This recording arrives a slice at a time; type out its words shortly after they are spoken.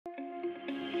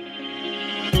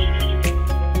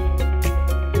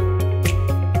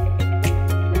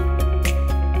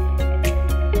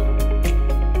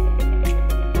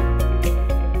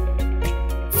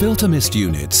Filtermist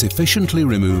units efficiently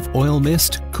remove oil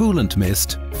mist, coolant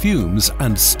mist, fumes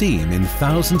and steam in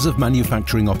thousands of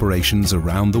manufacturing operations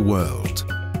around the world.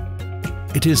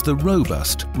 It is the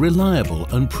robust, reliable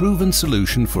and proven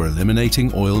solution for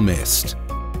eliminating oil mist.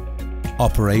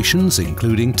 Operations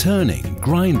including turning,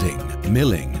 grinding,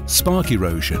 milling, spark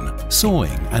erosion,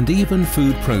 sawing and even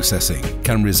food processing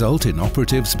can result in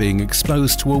operatives being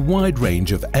exposed to a wide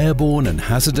range of airborne and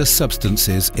hazardous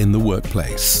substances in the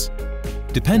workplace.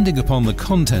 Depending upon the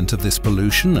content of this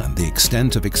pollution and the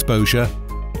extent of exposure,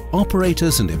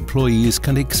 operators and employees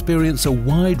can experience a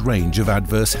wide range of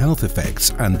adverse health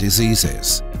effects and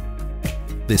diseases.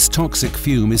 This toxic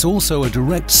fume is also a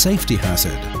direct safety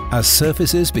hazard as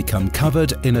surfaces become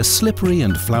covered in a slippery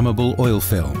and flammable oil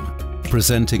film,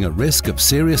 presenting a risk of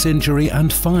serious injury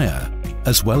and fire,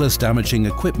 as well as damaging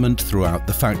equipment throughout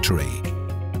the factory.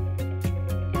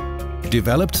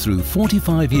 Developed through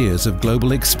 45 years of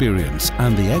global experience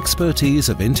and the expertise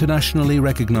of internationally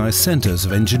recognized centers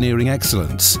of engineering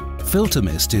excellence,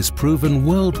 Filtermist is proven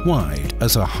worldwide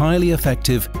as a highly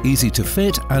effective,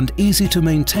 easy-to-fit and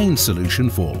easy-to-maintain solution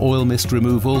for oil mist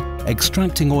removal,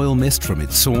 extracting oil mist from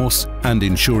its source and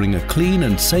ensuring a clean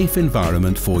and safe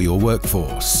environment for your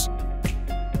workforce.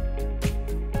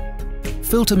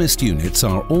 Filtermist units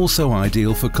are also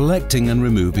ideal for collecting and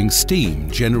removing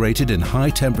steam generated in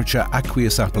high-temperature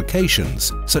aqueous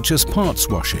applications such as parts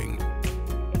washing.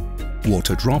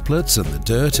 Water droplets and the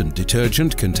dirt and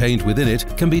detergent contained within it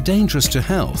can be dangerous to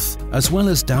health, as well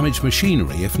as damage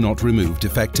machinery if not removed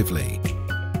effectively.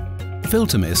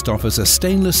 Filtermist offers a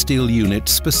stainless steel unit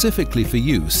specifically for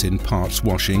use in parts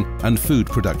washing and food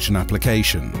production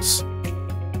applications.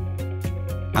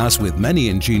 As with many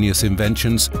ingenious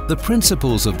inventions, the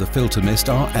principles of the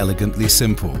Filtermist are elegantly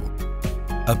simple.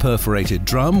 A perforated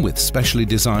drum with specially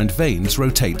designed vanes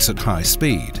rotates at high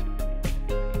speed.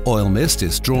 Oil mist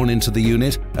is drawn into the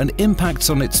unit and impacts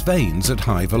on its vanes at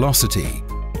high velocity.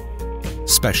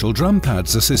 Special drum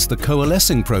pads assist the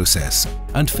coalescing process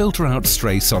and filter out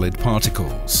stray solid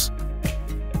particles.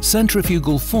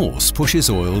 Centrifugal force pushes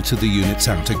oil to the unit's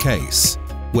outer case,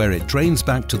 where it drains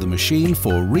back to the machine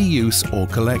for reuse or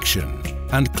collection,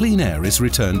 and clean air is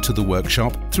returned to the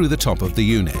workshop through the top of the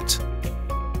unit.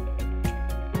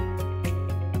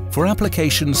 For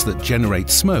applications that generate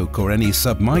smoke or any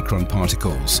submicron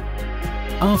particles,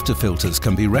 afterfilters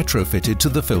can be retrofitted to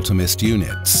the Filtermist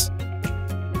units.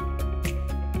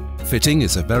 Fitting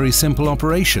is a very simple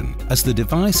operation as the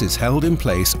device is held in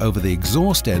place over the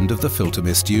exhaust end of the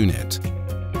Filtermist unit.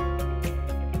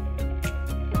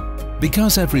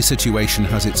 Because every situation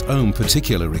has its own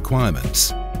particular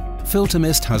requirements,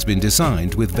 Filtermist has been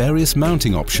designed with various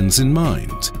mounting options in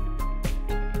mind.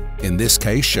 In this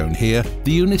case shown here,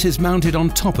 the unit is mounted on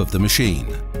top of the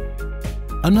machine.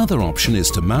 Another option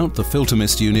is to mount the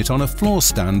Filtermist unit on a floor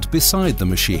stand beside the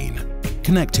machine,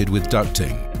 connected with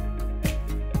ducting.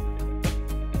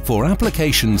 For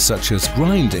applications such as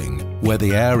grinding, where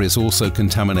the air is also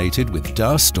contaminated with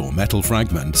dust or metal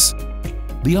fragments,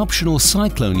 the optional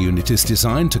cyclone unit is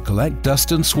designed to collect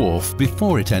dust and swarf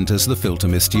before it enters the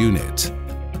Filtermist unit.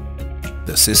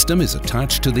 The system is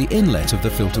attached to the inlet of the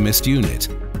Filtermist unit,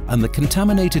 and the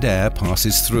contaminated air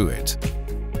passes through it.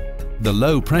 The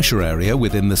low pressure area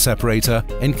within the separator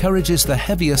encourages the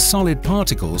heavier solid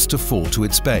particles to fall to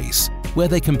its base, where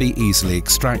they can be easily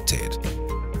extracted.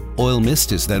 Oil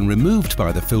mist is then removed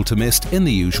by the Filtermist in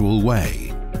the usual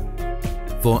way.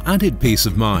 For added peace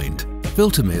of mind,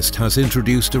 Filtermist has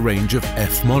introduced a range of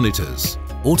F-monitors,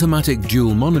 automatic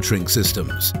dual monitoring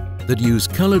systems, that use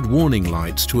coloured warning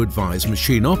lights to advise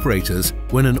machine operators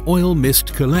when an oil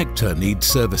mist collector needs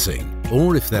servicing,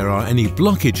 or if there are any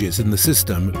blockages in the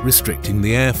system restricting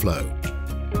the airflow.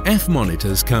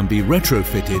 F-monitors can be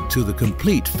retrofitted to the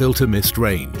complete Filtermist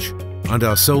range and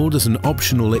are sold as an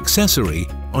optional accessory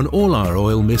on all our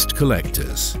oil mist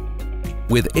collectors.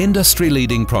 With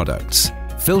industry-leading products,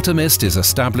 Filtermist is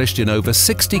established in over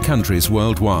 60 countries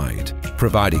worldwide,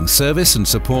 providing service and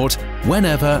support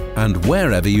whenever and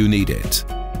wherever you need it.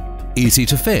 Easy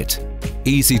to fit,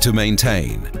 easy to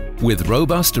maintain, with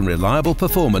robust and reliable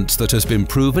performance that has been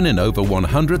proven in over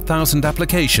 100,000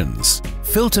 applications.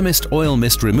 Filtermist oil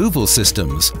mist removal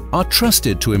systems are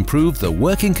trusted to improve the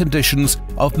working conditions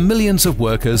of millions of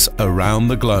workers around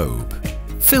the globe.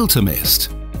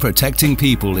 Filtermist, protecting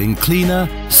people in cleaner,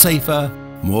 safer,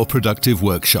 more productive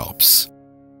workshops.